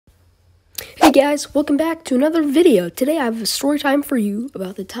Hey guys, welcome back to another video. Today I have a story time for you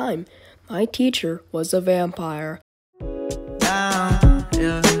about the time my teacher was a vampire. Down,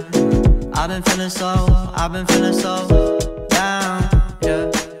 yeah. I've been feeling so down,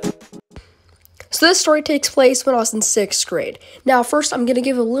 yeah. So this story takes place when I was in 6th grade. Now first I'm going to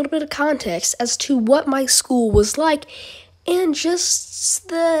give a little bit of context as to what my school was like and just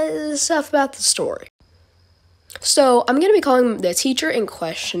the stuff about the story. So I'm going to be calling the teacher in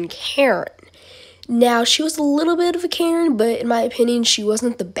question Karen. Now, she was a little bit of a Karen, but in my opinion, she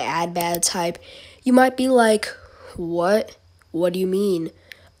wasn't the bad type. You might be like, what? What do you mean?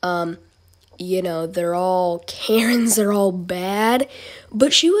 They're all Karens, they're all bad.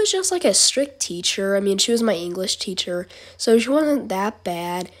 But she was just like a strict teacher. I mean, she was my English teacher, so she wasn't that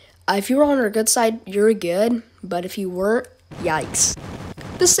bad. If you were on her good side, you're good. But if you weren't, yikes.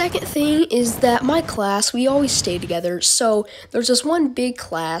 The second thing is that my class, we always stay together. So there's this one big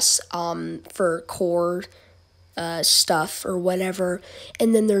class for core stuff or whatever.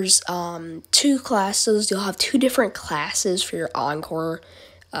 And then there's 2 classes. You'll have 2 different classes for your encore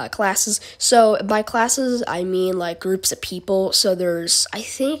classes. So by classes, I mean like groups of people. So there's, I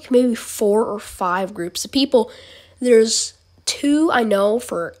think, maybe 4 or 5 groups of people. There's 2 I know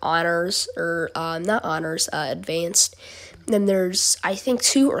for honors or not honors, advanced. Then there's, I think,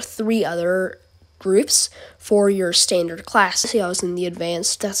 2 or 3 other groups for your standard class. See, I was in the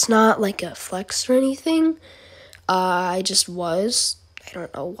advanced. That's not like a flex or anything. I just was. I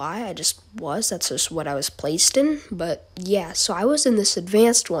don't know why. I just was. That's just what I was placed in. But yeah, so I was in this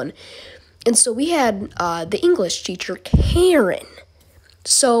advanced one. And so we had the English teacher, Karen.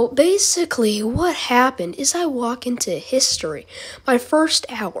 So basically what happened is I walk into history, my first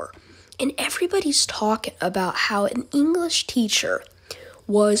hour. And everybody's talking about how an English teacher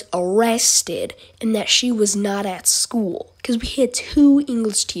was arrested and that she was not at school. Because we had 2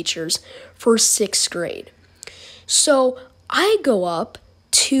 English teachers for 6th grade. So I go up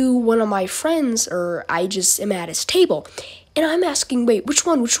to one of my friends, or I just am at his table. And I'm asking, wait, which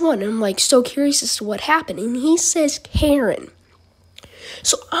one? And I'm like so curious as to what happened. And he says Karen.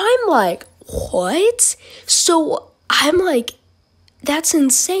 So I'm like, what? So I'm like, that's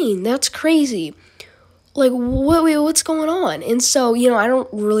insane. That's crazy. Like, what's going on? And so, I don't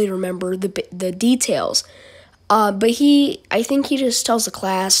really remember the details. But I think he just tells the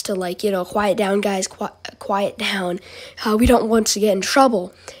class to, quiet down, guys, quiet down. We don't want to get in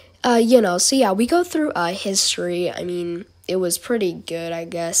trouble. So yeah, we go through history. I mean, it was pretty good, I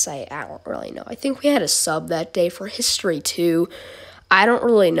guess. I don't really know. I think we had a sub that day for history, too. I don't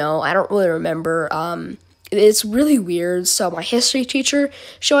really know. I don't really remember. It's really weird. So my history teacher,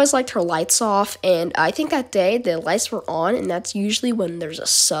 she always liked her lights off, and I think that day the lights were on, and that's usually when there's a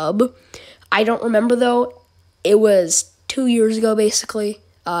sub. I don't remember though. It was 2 years ago, basically,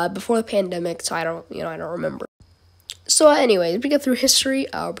 before the pandemic, so I don't remember. So anyway, we get through history.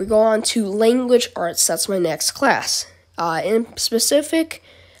 We go on to language arts. That's my next class. In specific,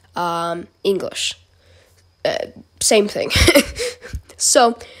 English. Same thing.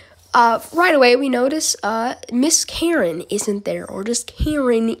 So. Right away, we notice Miss Karen isn't there, or just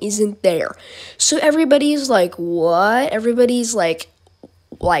Karen isn't there. So everybody's like, what? Everybody's like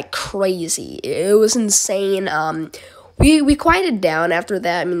crazy. It was insane. We quieted down after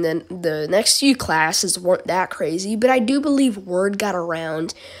that. I mean, the next few classes weren't that crazy, but I do believe word got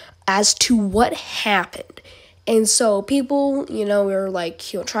around as to what happened. And so people, we were like,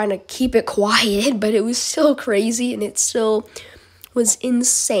 trying to keep it quiet, but it was still crazy, and it still was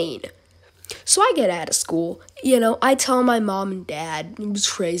insane. So I get out of school, I tell my mom and dad, it was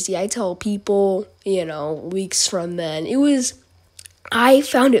crazy. I tell people, weeks from then. I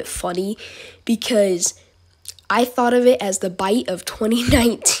found it funny because I thought of it as the bite of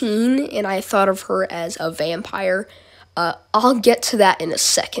 2019, and I thought of her as a vampire. I'll get to that in a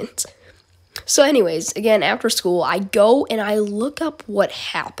second. So anyways, again, after school, I go and I look up what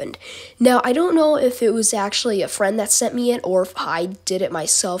happened. Now, I don't know if it was actually a friend that sent me it or if I did it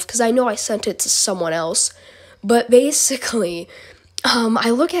myself, because I know I sent it to someone else. But basically, I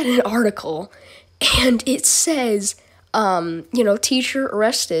look at an article, and it says, teacher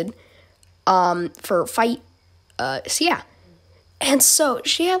arrested for fight. So yeah. And so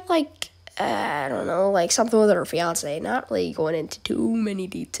she had I don't know, something with her fiance. Not really going into too many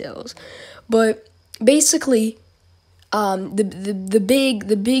details. But basically, the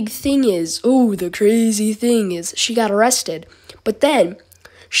big thing is, the crazy thing is she got arrested. But then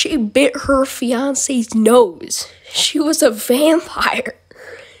she bit her fiance's nose. She was a vampire.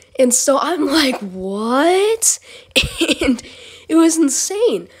 And so I'm like, what? And it was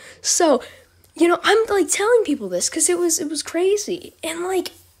insane. So, I'm telling people this because it was crazy. And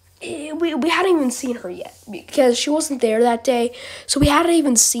we hadn't even seen her yet because she wasn't there that day. So we hadn't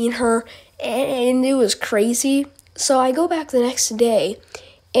even seen her, and it was crazy. So I go back the next day,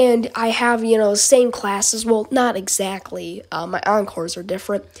 and I have, same classes. Well, not exactly. My encores are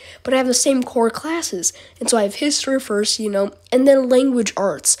different, but I have the same core classes. And so I have history first, and then language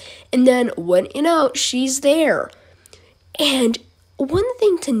arts. And then when, she's there. And one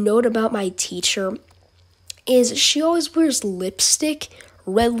thing to note about my teacher is she always wears lipstick,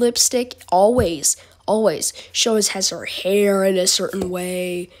 red lipstick, always. She always has her hair in a certain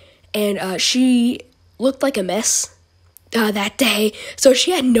way, and she looked like a mess that day. So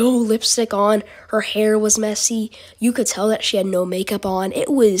she had no lipstick on, her hair was messy, you could tell that she had no makeup on. It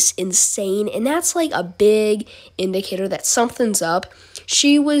was insane, and that's like a big indicator that something's up.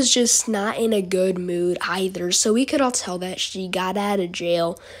 She was just not in a good mood either, so we could all tell that she got out of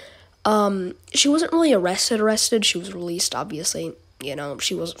jail. She wasn't really arrested. She was released, obviously.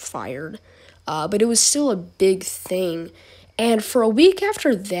 She wasn't fired. But it was still a big thing. And for a week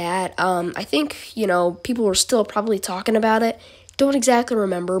after that, I think, people were still probably talking about it. Don't exactly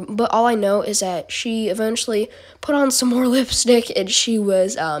remember, but all I know is that she eventually put on some more lipstick, and she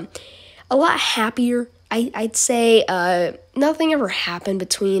was a lot happier. I'd say nothing ever happened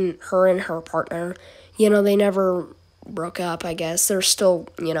between her and her partner. They never broke up, I guess. They're still,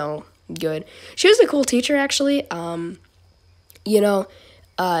 good. She was a cool teacher, actually. I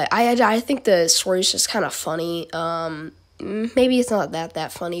think the story is just kind of funny. Maybe it's not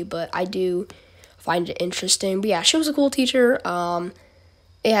that funny, but I do find it interesting. But yeah, she was a cool teacher.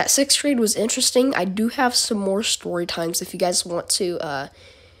 Yeah, 6th grade was interesting. I do have some more story times if you guys want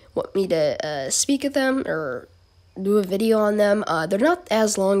me to speak at them or do a video on them. They're not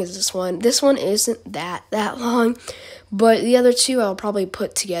as long as this one. This one isn't that long, but the other two I'll probably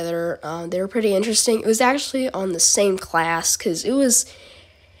put together. They were pretty interesting. It was actually on the same class because it was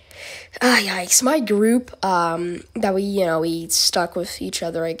yikes. My group that we stuck with each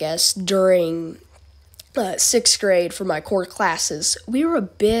other, I guess, during 6th grade for my core classes. We were a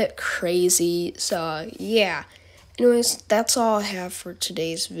bit crazy, so yeah. Anyways, that's all I have for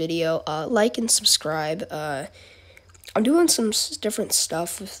today's video. Like and subscribe. I'm doing some different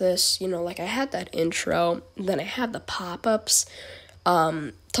stuff with this. Like I had that intro, then I had the pop-ups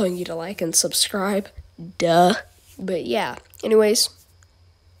telling you to like and subscribe. Duh. But yeah, anyways,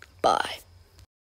 bye.